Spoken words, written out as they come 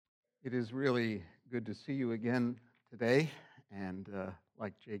It is really good to see you again today. And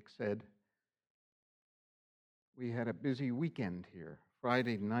like Jake said, we had a busy weekend here.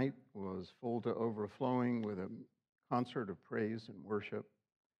 Friday night was full to overflowing with a concert of praise and worship.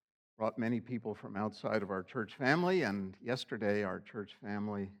 Brought many people from outside of our church family, and yesterday our church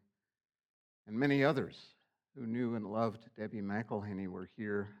family and many others who knew and loved Debbie McElhenney were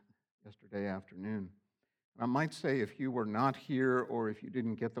here yesterday afternoon. I might say if you were not here or if you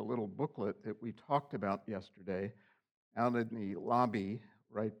didn't get the little booklet that we talked about yesterday, out in the lobby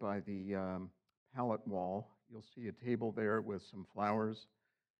right by the pallet wall, you'll see a table there with some flowers.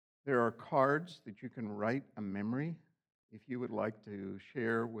 There are cards that you can write a memory if you would like to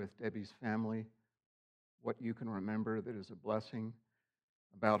share with Debbie's family what you can remember that is a blessing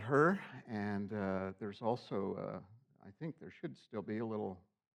about her. And there's also, I think there should still be a little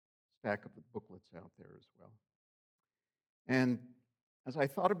stack of the booklets out there as well. And as I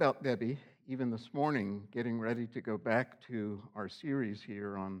thought about Debbie, even this morning, getting ready to go back to our series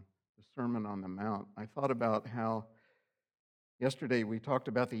here on the Sermon on the Mount, I thought about how yesterday we talked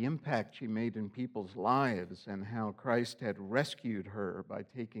about the impact she made in people's lives and how Christ had rescued her by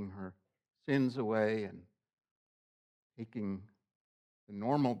taking her sins away and taking the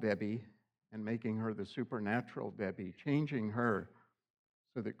normal Debbie and making her the supernatural Debbie, changing her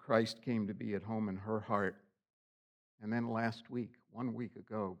so that Christ came to be at home in her heart. And then last week, 1 week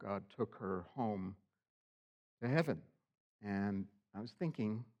ago, God took her home to heaven. And I was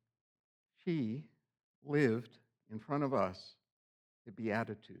thinking, she lived in front of us the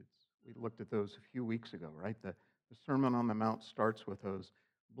Beatitudes. We looked at those a few weeks ago, right? The Sermon on the Mount starts with those.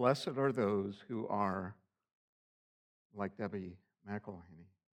 Blessed are those who are like Debbie McElhenney.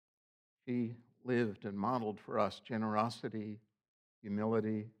 She lived and modeled for us generosity,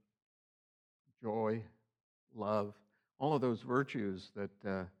 humility, joy, love, all of those virtues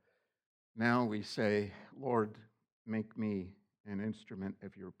that now we say, Lord, make me an instrument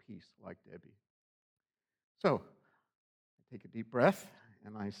of your peace like Debbie. So I take a deep breath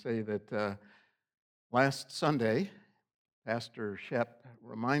and I say that last Sunday, Pastor Shep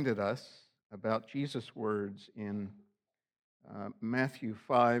reminded us about Jesus' words in Matthew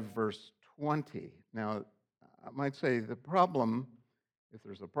 5, verse 20. Now, I might say the problem, if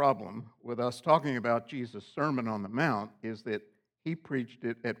there's a problem, with us talking about Jesus' Sermon on the Mount is that he preached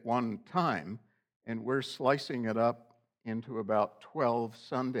it at one time, and we're slicing it up into about 12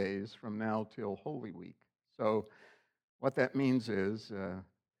 Sundays from now till Holy Week. So what that means is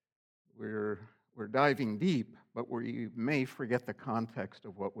we're diving deep, but we may forget the context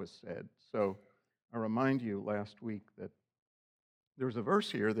of what was said. So I remind you last week that there's a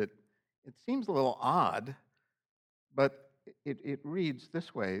verse here that it seems a little odd, but it reads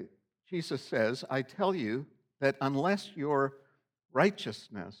this way. Jesus says, I tell you that unless your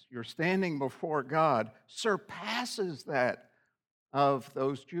righteousness, your standing before God, surpasses that of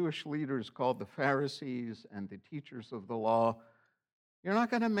those Jewish leaders called the Pharisees and the teachers of the law, you're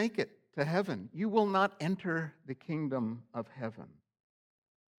not going to make it to heaven. You will not enter the kingdom of heaven.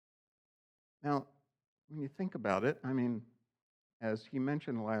 Now, when you think about it, I mean, as he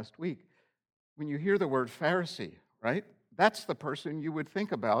mentioned last week, when you hear the word Pharisee, right, that's the person you would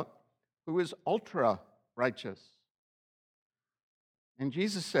think about who is ultra righteous. And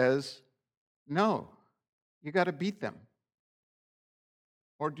Jesus says, no, you got to beat them.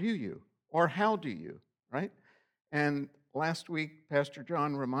 Or do you? Or how do you, right? And last week, Pastor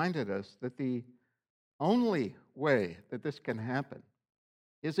John reminded us that the only way that this can happen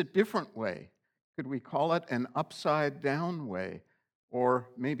is a different way. Could we call it an upside down way or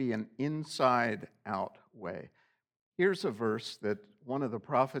maybe an inside out way? Here's a verse that one of the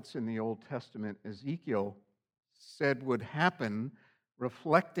prophets in the Old Testament, Ezekiel, said would happen,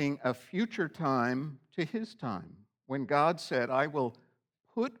 reflecting a future time to his time, when God said, I will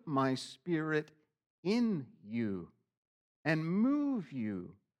put my spirit in you and move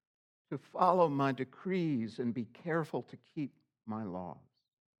you to follow my decrees and be careful to keep my laws.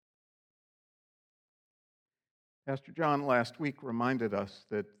 Pastor John last week reminded us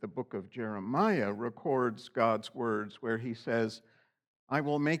that the book of Jeremiah records God's words where he says, I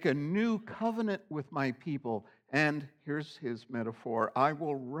will make a new covenant with my people, and here's his metaphor, I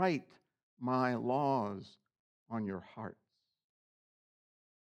will write my laws on your hearts.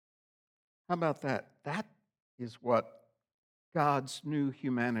 How about that? That is what God's new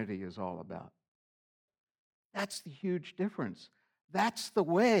humanity is all about. That's the huge difference. That's the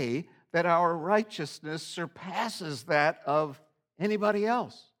way that our righteousness surpasses that of anybody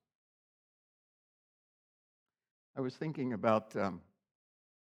else. I was thinking about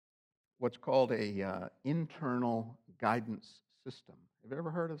what's called a internal guidance system. Have you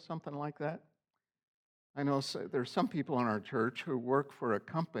ever heard of something like that? I know there's some people in our church who work for a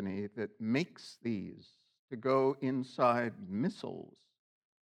company that makes these to go inside missiles.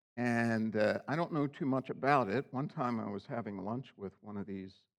 And I don't know too much about it. One time I was having lunch with one of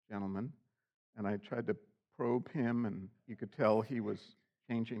these gentlemen, and I tried to probe him, and you could tell he was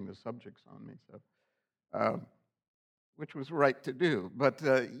changing the subjects on me, which was right to do. But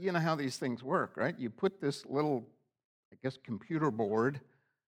you know how these things work, right? You put this little, I guess, computer board,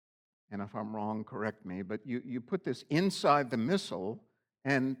 and if I'm wrong, correct me, but you put this inside the missile,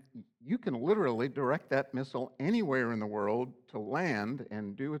 and you can literally direct that missile anywhere in the world to land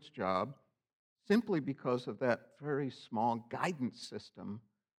and do its job simply because of that very small guidance system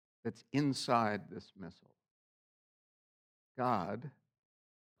that's inside this missile. God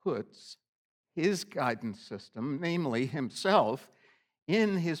puts his guidance system, namely himself,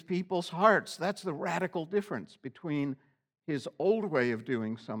 in his people's hearts. That's the radical difference between his old way of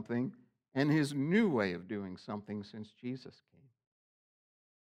doing something and his new way of doing something since Jesus came.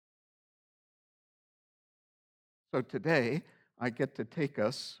 So today, I get to take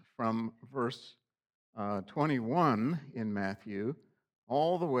us from verse 21 in Matthew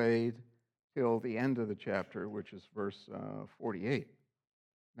all the way till the end of the chapter, which is verse 48.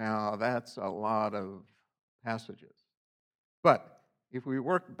 Now, that's a lot of passages. But if we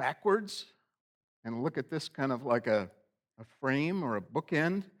work backwards and look at this kind of like a frame or a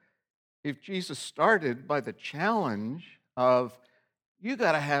bookend, if Jesus started by the challenge of, you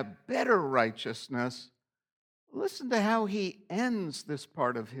got to have better righteousness, listen to how he ends this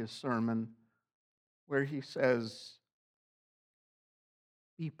part of his sermon where he says,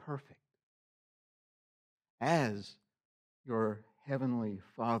 be perfect as your heavenly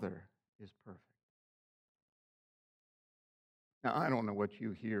Father is perfect. Now, I don't know what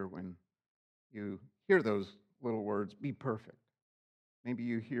you hear when you hear those little words, be perfect. Maybe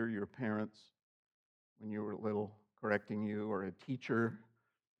you hear your parents when you were little correcting you, or a teacher.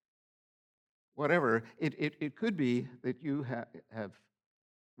 Whatever. It could be that you have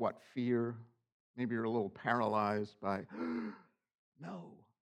fear? Maybe you're a little paralyzed by, no,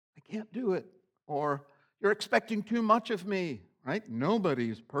 I can't do it. Or you're expecting too much of me, right?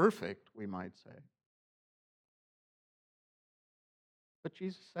 Nobody's perfect, we might say. But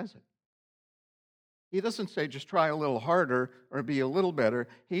Jesus says it. He doesn't say just try a little harder or be a little better.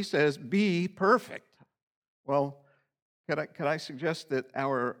 He says be perfect. Well, could I suggest that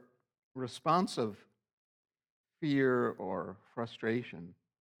our response of fear or frustration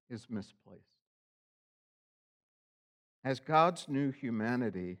is misplaced? As God's new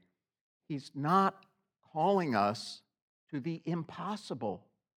humanity, he's not calling us to the impossible.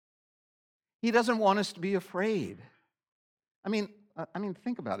 He doesn't want us to be afraid. I mean,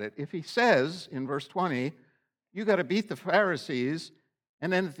 think about it. If he says in verse 20, you got to beat the Pharisees,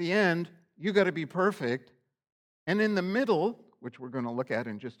 and then at the end, you got to be perfect, and in the middle, which we're going to look at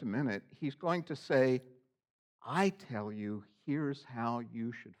in just a minute, he's going to say, I tell you, here's how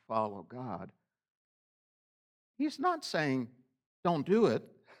you should follow God. He's not saying, don't do it.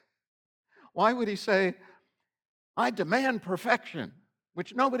 Why would he say, I demand perfection,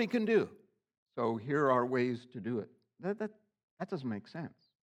 which nobody can do, so here are ways to do it? That doesn't make sense.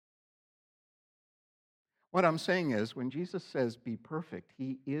 What I'm saying is, when Jesus says be perfect,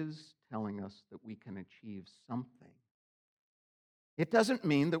 he is telling us that we can achieve something. It doesn't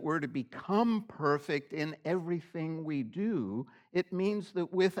mean that we're to become perfect in everything we do. It means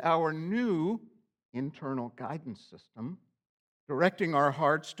that with our new internal guidance system, directing our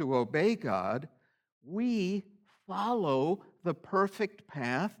hearts to obey God, we follow the perfect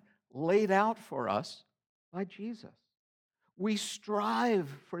path laid out for us by Jesus. We strive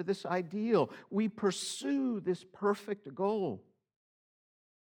for this ideal. We pursue this perfect goal,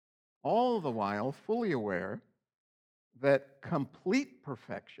 all the while fully aware that complete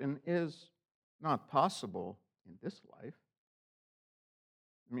perfection is not possible in this life.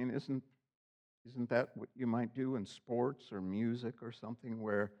 I mean, isn't that what you might do in sports or music or something,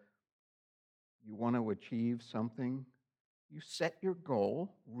 where you want to achieve something? You set your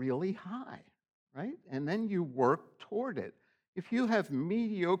goal really high, right? And then you work toward it. If you have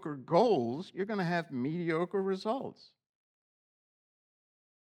mediocre goals, you're going to have mediocre results.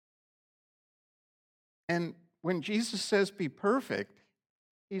 And when Jesus says be perfect,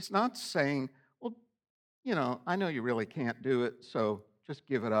 he's not saying, well, I know you really can't do it, so just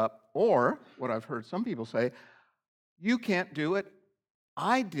give it up. Or, what I've heard some people say, you can't do it,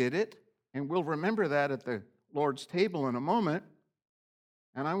 I did it, and we'll remember that at the Lord's table in a moment.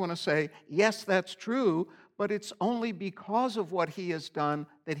 And I want to say, yes, that's true, but it's only because of what he has done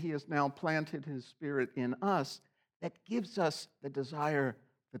that he has now planted his Spirit in us that gives us the desire,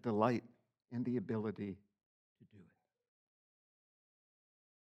 the delight, and the ability to do it.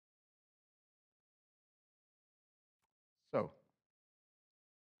 So,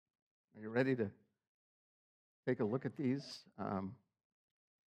 are you ready to take a look at these?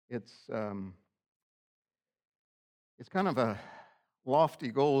 It's kind of a lofty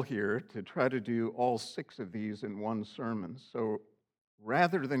goal here to try to do all 6 of these in one sermon. So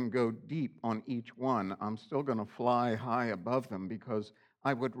rather than go deep on each one, I'm still going to fly high above them because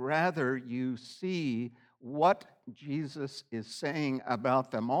I would rather you see what Jesus is saying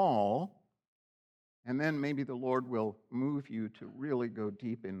about them all, and then maybe the Lord will move you to really go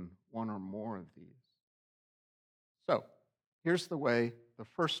deep in one or more of these. So here's the way the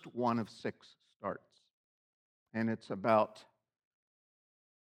first one of 6 starts, and it's about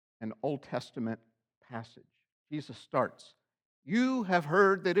an Old Testament passage. Jesus starts, "You have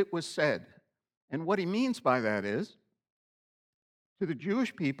heard that it was said." And what he means by that is, to the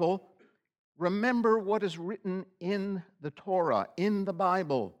Jewish people, remember what is written in the Torah, in the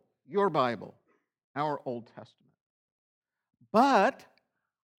Bible, your Bible, our Old Testament. But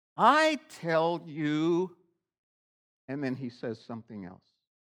I tell you, and then he says something else.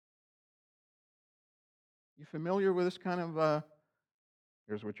 You familiar with this kind of,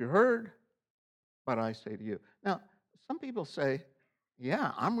 here's what you heard, but I say to you. Now, some people say,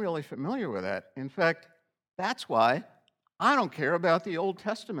 yeah, I'm really familiar with that. In fact, that's why I don't care about the Old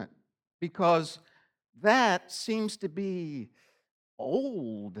Testament, because that seems to be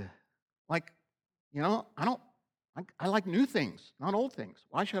old. Like, I like new things, not old things.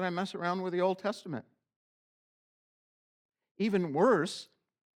 Why should I mess around with the Old Testament? Even worse,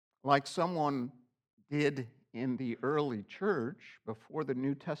 like someone did in the early church before the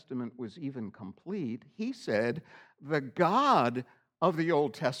New Testament was even complete, he said, the God of the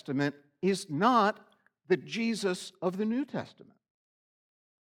Old Testament is not the Jesus of the New Testament.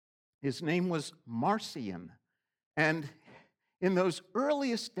 His name was Marcion. And in those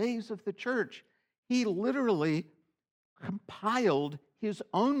earliest days of the church, he literally compiled his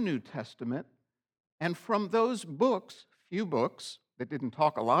own New Testament. And from those books, few books that didn't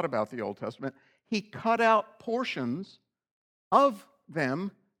talk a lot about the Old Testament, he cut out portions of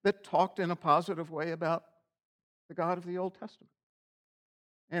them that talked in a positive way about the God of the Old Testament.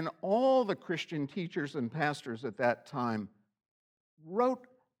 And all the Christian teachers and pastors at that time wrote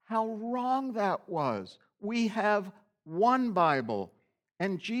how wrong that was. We have one Bible,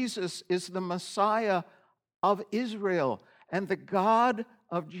 and Jesus is the Messiah of Israel, and the God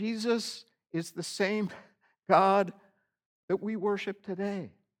of Jesus is the same God that we worship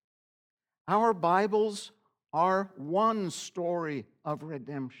today. Our Bibles are one story of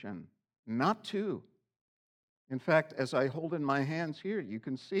redemption, not 2. In fact, as I hold in my hands here, you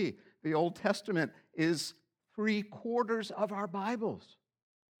can see the Old Testament is 3/4 of our Bibles.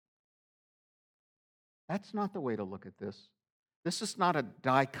 That's not the way to look at this. This is not a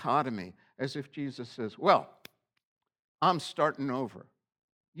dichotomy, as if Jesus says, well, I'm starting over.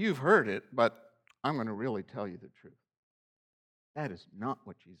 You've heard it, but I'm going to really tell you the truth. That is not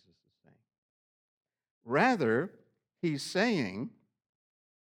what Jesus is saying. Rather, he's saying,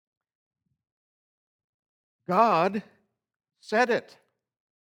 God said it,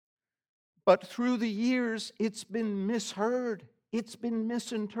 but through the years, it's been misheard. It's been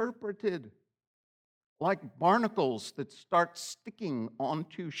misinterpreted. Like barnacles that start sticking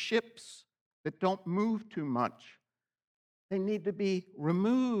onto ships that don't move too much. They need to be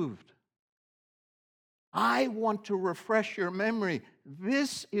removed. I want to refresh your memory.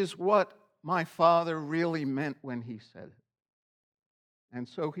 This is what my Father really meant when he said it. And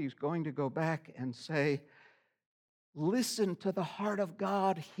so he's going to go back and say, listen to the heart of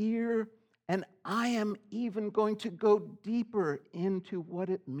God here, and I am even going to go deeper into what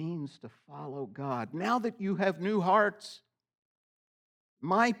it means to follow God. Now that you have new hearts,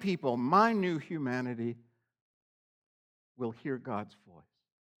 my people, my new humanity, will hear God's voice.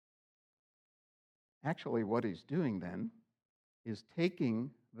 Actually, what he's doing then is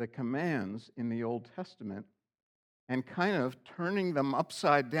taking the commands in the Old Testament and kind of turning them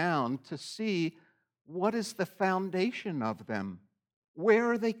upside down to see what is the foundation of them.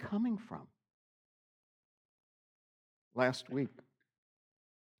 Where are they coming from? Last week,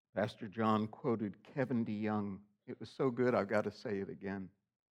 Pastor John quoted Kevin DeYoung. It was so good, I've got to say it again.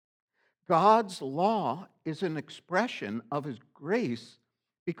 God's law is an expression of his grace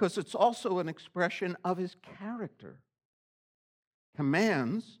because it's also an expression of his character.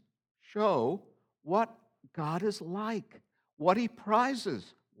 Commands show what God is like, what he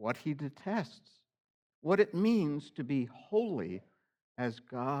prizes, what he detests, what it means to be holy as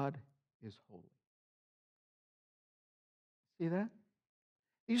God is holy. See that?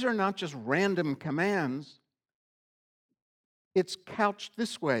 These are not just random commands. It's couched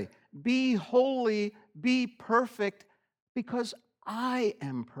this way: be holy, be perfect, because I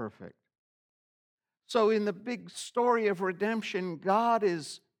am perfect. So, in the big story of redemption, God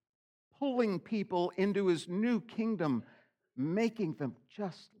is pulling people into his new kingdom, making them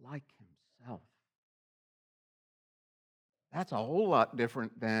just like himself. That's a whole lot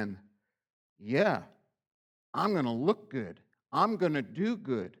different than, yeah, I'm going to look good. I'm going to do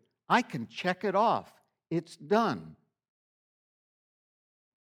good. I can check it off. It's done.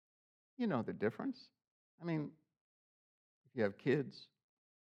 You know the difference. I mean, if you have kids,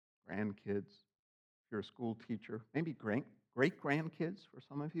 grandkids, if you're a school teacher, maybe great grandkids for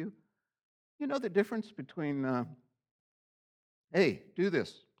some of you, you know the difference between, hey, do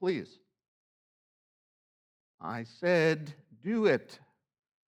this, please. I said, do it.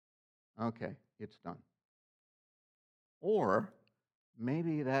 Okay, it's done. Or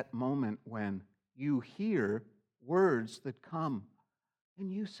maybe that moment when you hear words that come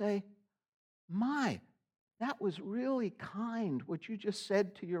and you say, my, that was really kind what you just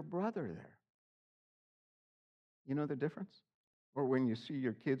said to your brother there. You know the difference? Or when you see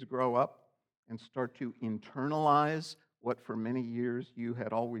your kids grow up and start to internalize what for many years you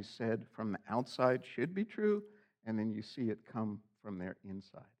had always said from the outside should be true, and then you see it come from their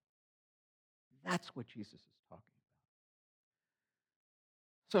inside. That's what Jesus is talking about.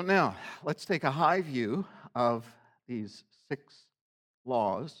 So now, let's take a high view of these 6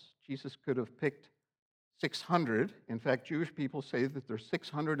 laws. Jesus could have picked 600. In fact, Jewish people say that there's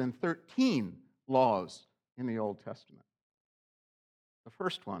 613 laws in the Old Testament. The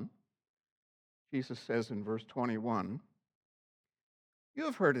first one, Jesus says in verse 21, you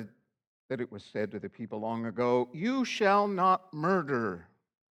have heard that it was said to the people long ago, you shall not murder,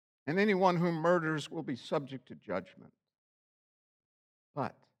 and anyone who murders will be subject to judgment.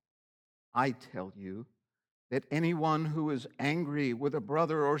 But I tell you that anyone who is angry with a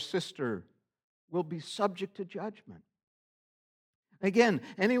brother or sister will be subject to judgment. Again,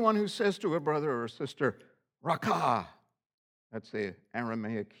 anyone who says to a brother or sister, rakah, that's the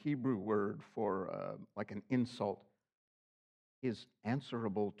Aramaic Hebrew word for like an insult, is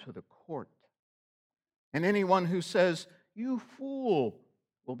answerable to the court. And anyone who says, you fool,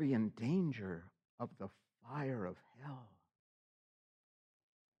 will be in danger of the fire of hell.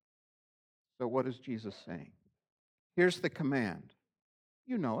 So what is Jesus saying? Here's the command.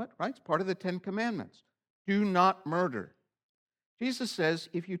 You know it, right? It's part of the 10 Commandments. Do not murder. Jesus says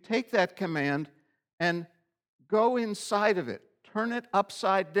if you take that command and go inside of it, turn it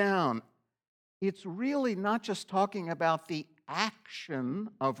upside down, it's really not just talking about the action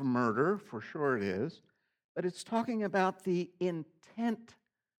of murder, for sure it is, but it's talking about the intent,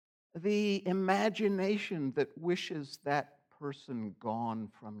 the imagination that wishes that person gone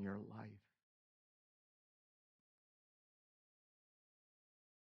from your life.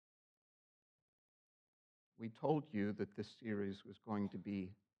 We told you that this series was going to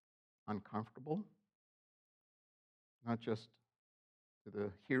be uncomfortable, not just to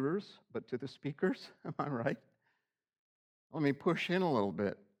the hearers, but to the speakers. Am I right? Let me push in a little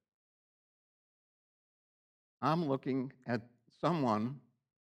bit. I'm looking at someone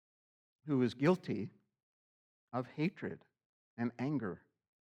who is guilty of hatred and anger.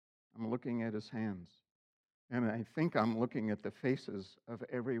 I'm looking at his hands. And I think I'm looking at the faces of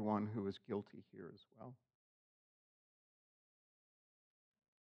everyone who is guilty here as well.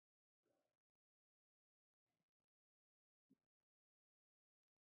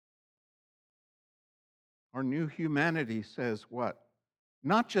 Our new humanity says what?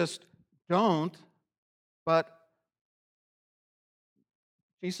 Not just don't, but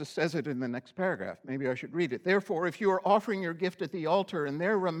Jesus says it in the next paragraph. Maybe I should read it. Therefore, if you are offering your gift at the altar and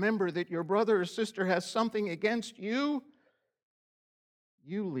there remember that your brother or sister has something against you,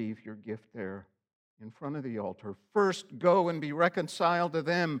 you leave your gift there in front of the altar. First, go and be reconciled to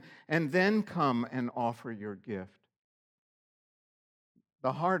them, and then come and offer your gift.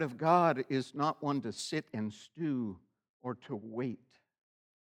 The heart of God is not one to sit and stew or to wait,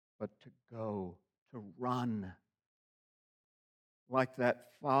 but to go, to run. Like that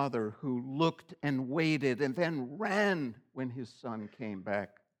father who looked and waited and then ran when his son came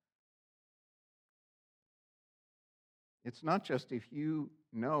back. It's not just if you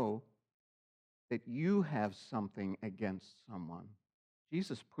know that you have something against someone.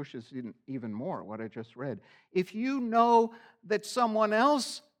 Jesus pushes in even more, what I just read. If you know that someone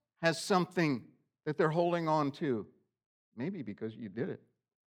else has something that they're holding on to, maybe because you did it,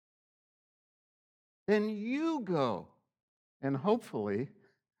 then you go, and hopefully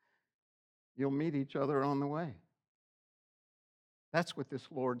you'll meet each other on the way. That's what this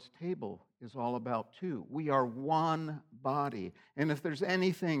Lord's table is all about, too. We are one body. And if there's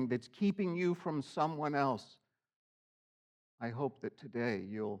anything that's keeping you from someone else, I hope that today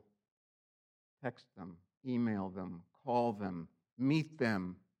you'll text them, email them, call them, meet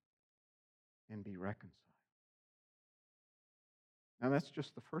them, and be reconciled. Now, that's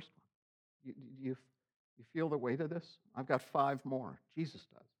just the first one. You feel the weight of this? I've got 5 more. Jesus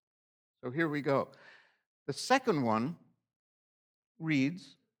does. So here we go. The second one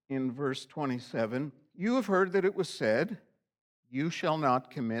reads in verse 27, "You have heard that it was said, 'You shall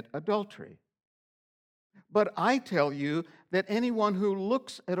not commit adultery.' But I tell you that anyone who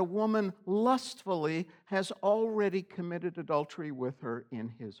looks at a woman lustfully has already committed adultery with her in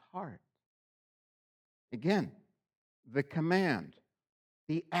his heart." Again, the command,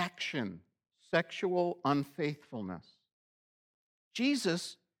 the action, sexual unfaithfulness.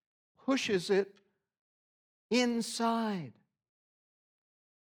 Jesus pushes it inside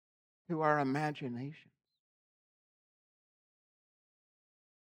to our imaginations.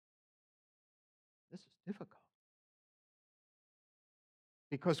 This is difficult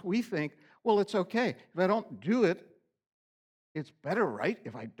because we think, well, it's okay. If I don't do it, it's better, right?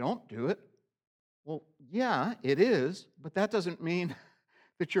 If I don't do it. Well, yeah, it is, but that doesn't mean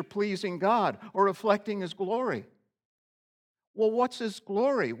that you're pleasing God or reflecting His glory. Well, what's His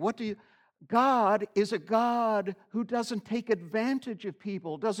glory? God is a God who doesn't take advantage of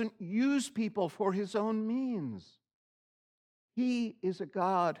people, doesn't use people for His own means. He is a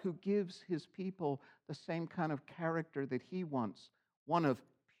God who gives His people the same kind of character that He wants, one of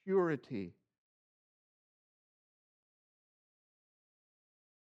purity.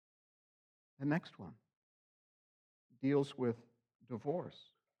 The next one deals with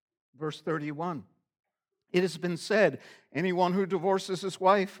divorce. Verse 31. "It has been said, anyone who divorces his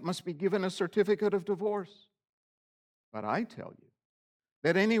wife must be given a certificate of divorce. But I tell you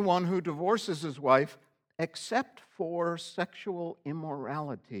that anyone who divorces his wife, except for sexual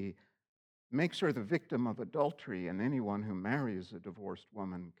immorality, makes her the victim of adultery, and anyone who marries a divorced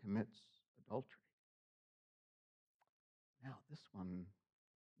woman commits adultery." Now, this one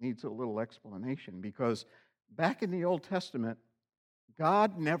needs a little explanation because back in the Old Testament,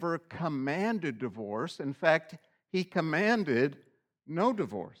 God never commanded divorce. In fact, He commanded no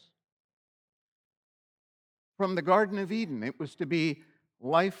divorce. From the Garden of Eden, it was to be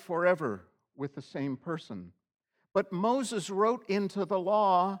life forever with the same person. But Moses wrote into the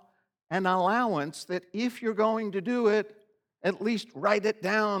law an allowance that if you're going to do it, at least write it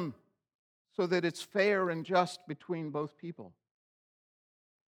down so that it's fair and just between both people.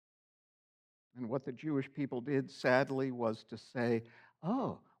 And what the Jewish people did, sadly, was to say,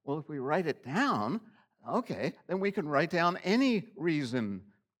 oh, well, if we write it down, okay, then we can write down any reason.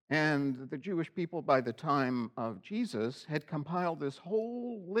 And the Jewish people, by the time of Jesus, had compiled this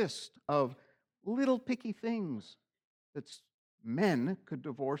whole list of little picky things that men could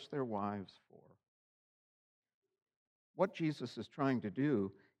divorce their wives for. What Jesus is trying to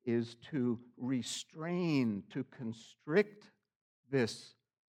do is to restrain, to constrict this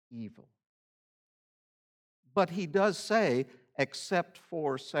evil. But he does say, except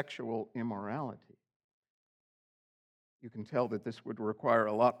for sexual immorality. You can tell that this would require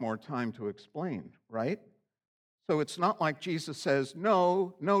a lot more time to explain, right? So it's not like Jesus says,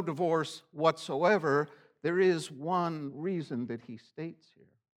 no divorce whatsoever. There is one reason that he states here.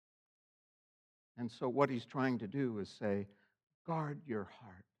 And so what he's trying to do is say, guard your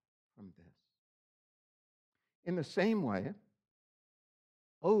heart from this. In the same way,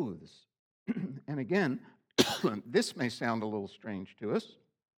 oaths. And again, this may sound a little strange to us.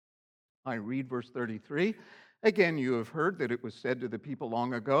 I read verse 33. Again, you have heard that it was said to the people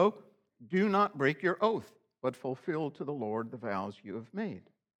long ago, do not break your oath, but fulfill to the Lord the vows you have made.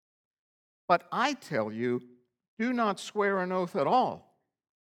 But I tell you, do not swear an oath at all,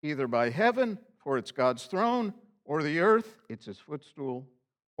 either by heaven, for it's God's throne, or the earth, it's his footstool,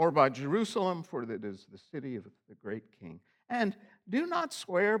 or by Jerusalem, for that is the city of the great king. And do not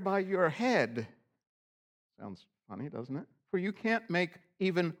swear by your head. Sounds funny, doesn't it? For you can't make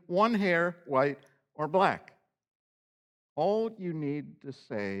even one hair white or black. All you need to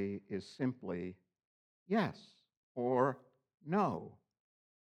say is simply yes or no.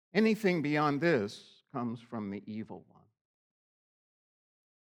 Anything beyond this comes from the evil one.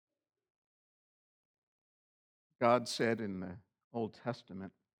 God said in the Old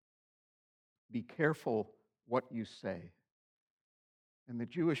Testament, be careful what you say. And the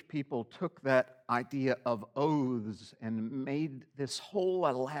Jewish people took that idea of oaths and made this whole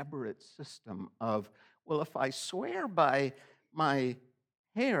elaborate system of, well, if I swear by my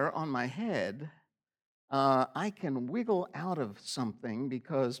hair on my head, I can wiggle out of something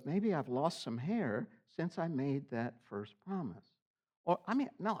because maybe I've lost some hair since I made that first promise. Or,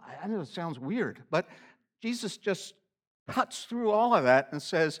 no, I know it sounds weird, but Jesus just cuts through all of that and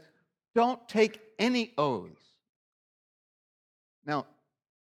says, don't take any oaths. Now,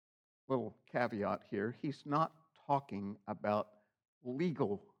 little caveat here, he's not talking about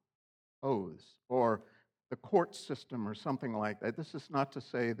legal oaths or the court system or something like that. This is not to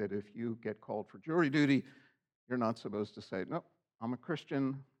say that if you get called for jury duty, you're not supposed to say, no, I'm a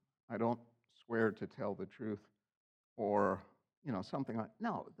Christian, I don't swear to tell the truth, or, something like,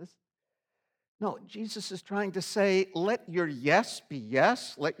 no, Jesus is trying to say, let your yes be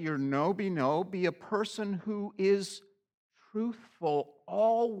yes, let your no be no, be a person who is truthful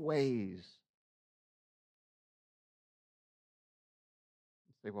always.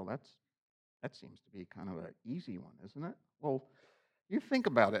 You say, well, that seems to be kind of an easy one, isn't it? Well, you think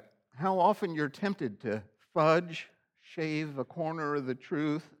about it. How often you're tempted to fudge, shave a corner of the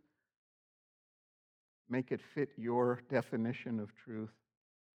truth, make it fit your definition of truth.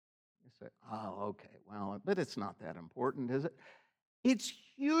 You say, oh, okay, well, but it's not that important, is it? It's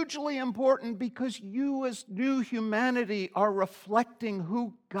hugely important because you as new humanity are reflecting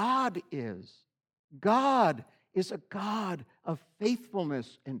who God is. God is a God of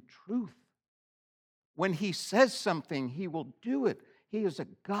faithfulness and truth. When he says something, he will do it. He is a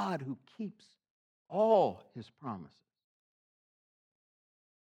God who keeps all his promises.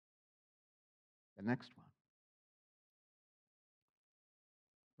 The next one.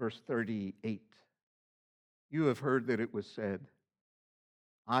 Verse 38. You have heard that it was said,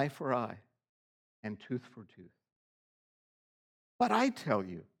 eye for eye and tooth for tooth. But I tell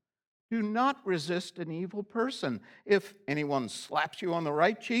you, do not resist an evil person. If anyone slaps you on the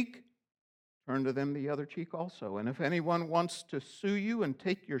right cheek, turn to them the other cheek also. And if anyone wants to sue you and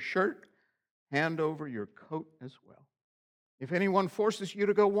take your shirt, hand over your coat as well. If anyone forces you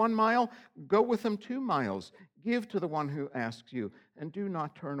to go 1 mile, go with them 2 miles. Give to the one who asks you, and do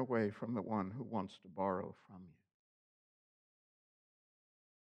not turn away from the one who wants to borrow from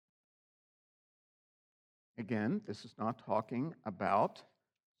you. Again, this is not talking about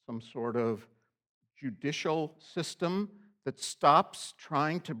some sort of judicial system that stops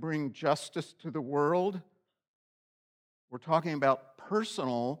trying to bring justice to the world. We're talking about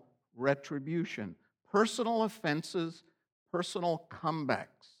personal retribution, personal offenses, personal comebacks.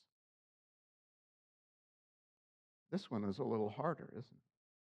 This one is a little harder, isn't it?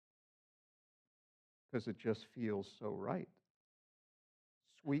 Because it just feels so right.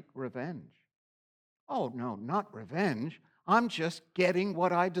 Sweet revenge. Oh, no, not revenge. I'm just getting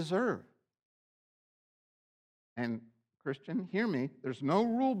what I deserve. And Christian, hear me, there's no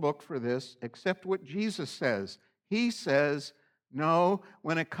rule book for this except what Jesus says. He says, no,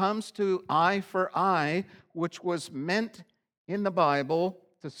 when it comes to eye for eye, which was meant in the Bible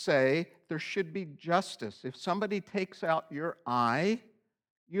to say there should be justice. If somebody takes out your eye,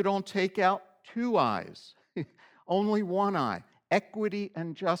 you don't take out 2 eyes, only 1 eye. Equity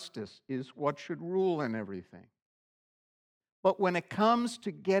and justice is what should rule in everything. But when it comes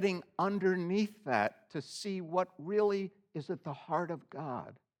to getting underneath that to see what really is at the heart of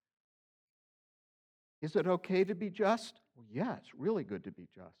God, is it okay to be just? Well, yeah, it's really good to be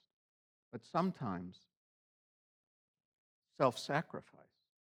just. But sometimes self-sacrifice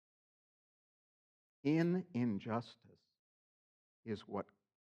in injustice is what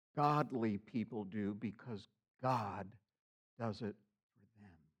godly people do because God does it for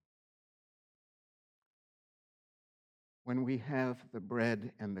them. When we have the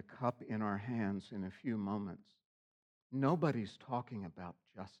bread and the cup in our hands in a few moments, nobody's talking about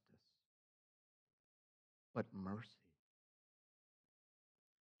justice, but mercy.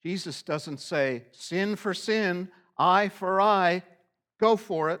 Jesus doesn't say, sin for sin, eye for eye, go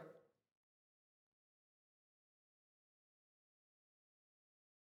for it.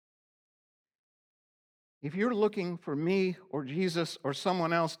 If you're looking for me or Jesus or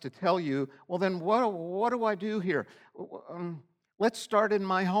someone else to tell you, well, then what do I do here? Let's start in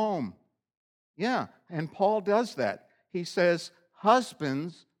my home. Yeah, and Paul does that. He says,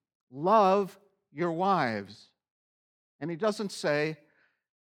 husbands, love your wives. And he doesn't say,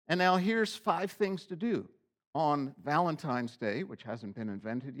 and now here's 5 things to do on Valentine's Day, which hasn't been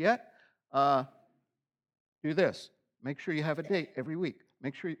invented yet. Do this. Make sure you have a date every week.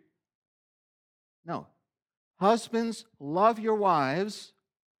 Make sure you... No. Husbands, love your wives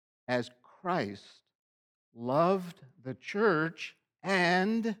as Christ loved the church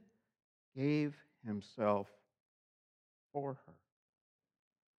and gave himself for her.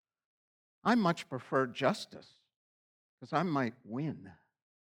 I much prefer justice because I might win.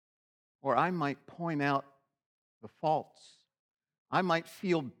 Or I might point out the faults. I might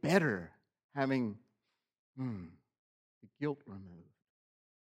feel better having the guilt removed.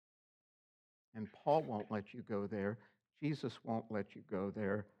 And Paul won't let you go there. Jesus won't let you go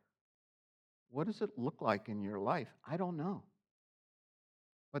there. What does it look like in your life? I don't know.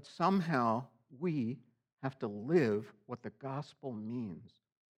 But somehow we have to live what the gospel means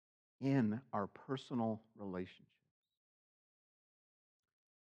in our personal relationships.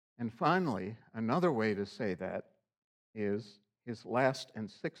 And finally, another way to say that is his last and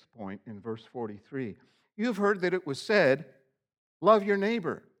sixth point in verse 43. You've heard that it was said, love your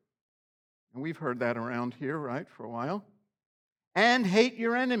neighbor. And we've heard that around here, right, for a while. And hate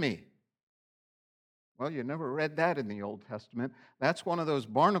your enemy. Well, you never read that in the Old Testament. That's one of those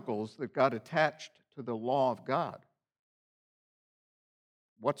barnacles that got attached to the law of God.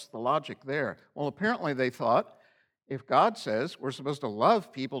 What's the logic there? Well, apparently they thought, if God says we're supposed to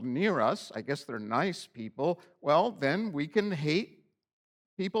love people near us, I guess they're nice people, well, then we can hate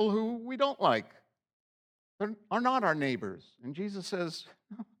people who we don't like. They are not our neighbors. And Jesus says,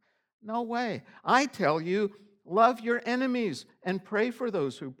 no way. I tell you, love your enemies and pray for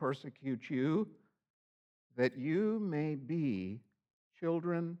those who persecute you, that you may be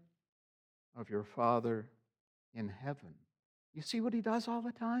children of your Father in heaven. You see what he does all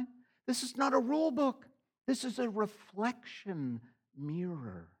the time? This is not a rule book. This is a reflection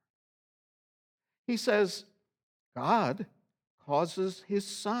mirror. He says, God causes his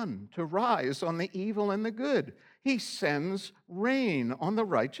sun to rise on the evil and the good. He sends rain on the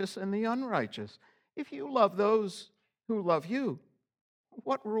righteous and the unrighteous. If you love those who love you,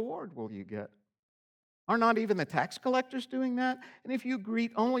 what reward will you get? Are not even the tax collectors doing that? And if you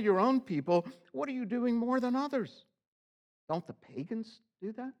greet only your own people, what are you doing more than others? Don't the pagans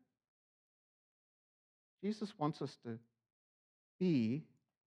do that? Jesus wants us to be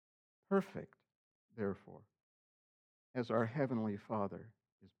perfect, therefore, as our Heavenly Father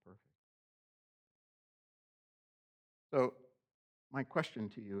is perfect. So, my question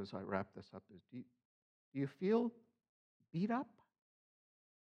to you as I wrap this up is, do you feel beat up?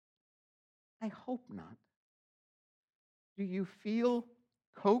 I hope not. Do you feel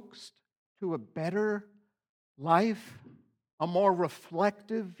coaxed to a better life, a more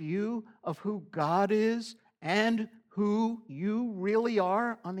reflective view of who God is and who you really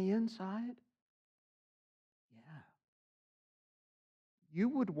are on the inside? Yeah. You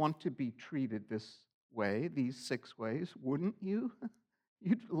would want to be treated this way, these 6 ways, wouldn't you?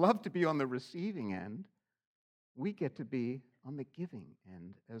 You'd love to be on the receiving end. We get to be on the giving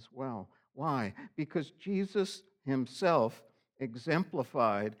end as well. Why? Because Jesus himself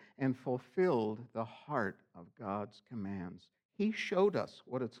exemplified and fulfilled the heart of God's commands. He showed us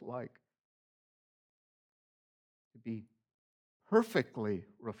what it's like to be perfectly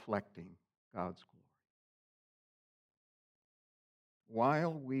reflecting God's glory.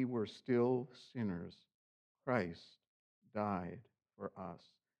 While we were still sinners, Christ died for us.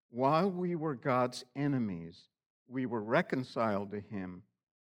 While we were God's enemies, we were reconciled to him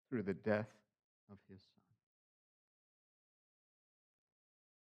through the death of his Son.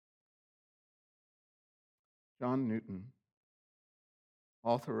 John Newton,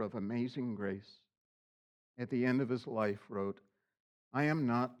 author of Amazing Grace, at the end of his life wrote, I am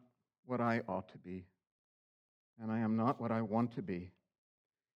not what I ought to be, and I am not what I want to be,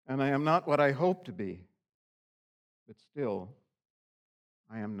 and I am not what I hope to be, but still,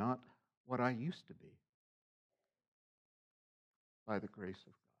 I am not what I used to be, by the grace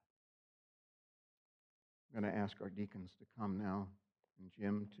of God. I'm going to ask our deacons to come now, and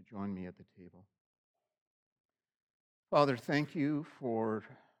Jim to join me at the table. Father, thank you for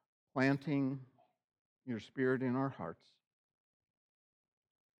planting your Spirit in our hearts.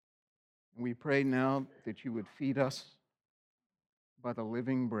 And we pray now that you would feed us by the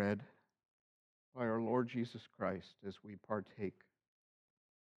living bread, by our Lord Jesus Christ, as we partake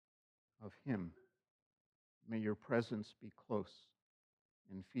of him. May your presence be close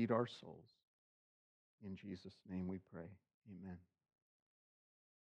and feed our souls. In Jesus' name we pray. Amen.